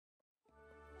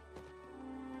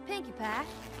Pinkie Pie,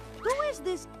 who is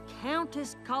this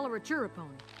Countess Coloratura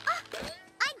pony?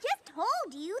 I just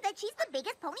told you that she's the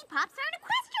biggest pony pop star in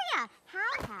Equestria.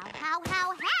 How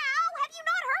have you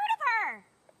not heard of her?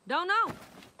 Don't know.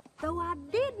 Though I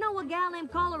did know a gal named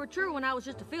Coloratura when I was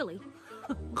just a filly.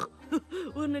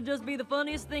 Wouldn't it just be the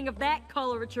funniest thing if that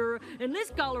Coloratura and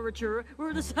this Coloratura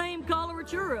were the same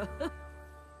Coloratura?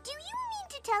 Do you mean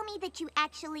to tell me that you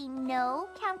actually know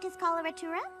Countess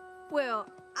Coloratura? Well,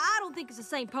 I don't think it's the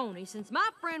same pony, since my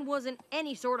friend wasn't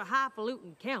any sort of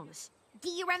highfalutin countess. Do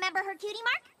you remember her cutie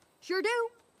mark? Sure do.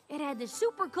 It had this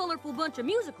super colorful bunch of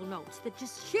musical notes that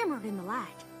just shimmered in the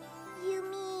light. You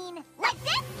mean like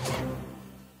this?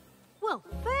 Well,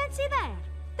 fancy that.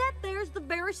 That there's the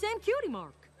very same cutie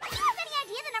mark. Do you have any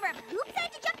idea the number of hoops I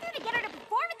had to jump through to get her to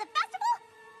perform at the festival?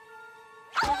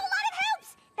 A whole lot of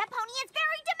hoops! That pony is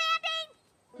very demanding!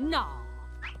 No.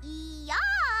 Yeah!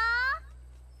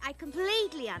 I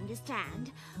completely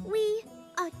understand. We,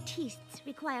 artists,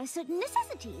 require certain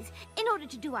necessities in order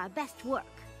to do our best work.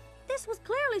 This was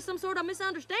clearly some sort of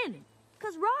misunderstanding,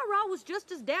 because Rara was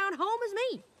just as down home as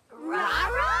me.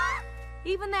 Rara?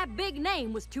 Even that big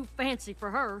name was too fancy for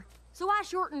her, so I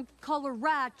shortened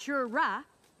Coloratura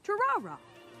to Rara.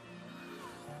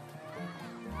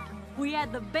 We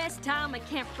had the best time at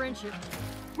Camp Friendship.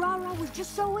 Rara was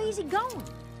just so easygoing.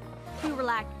 We were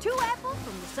like two apples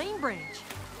from the same branch.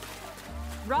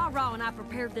 Rara and I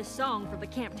prepared this song for the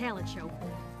camp talent show.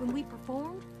 When we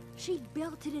performed, she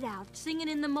belted it out, singing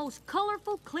in the most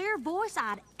colorful, clear voice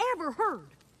I'd ever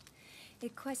heard.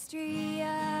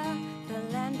 Equestria, the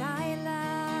land I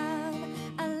love,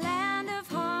 a land of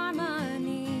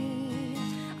harmony.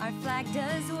 Our flag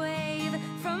does wave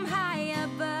from high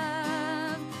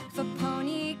above for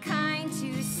pony kind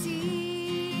to see.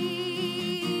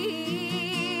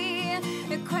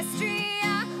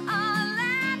 Equestria, a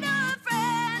land of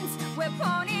friends, where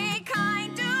pony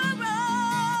kind do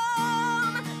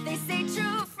roam. They say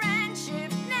true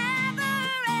friendship never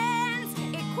ends.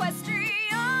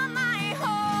 Equestria, my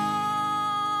home.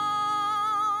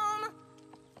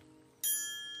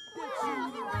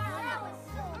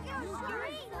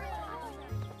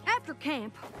 After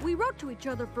camp, we wrote to each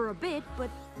other for a bit, but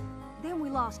then we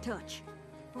lost touch.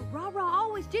 But Rara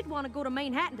always did want to go to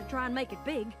Manhattan to try and make it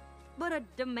big. But a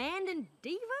demanding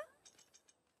diva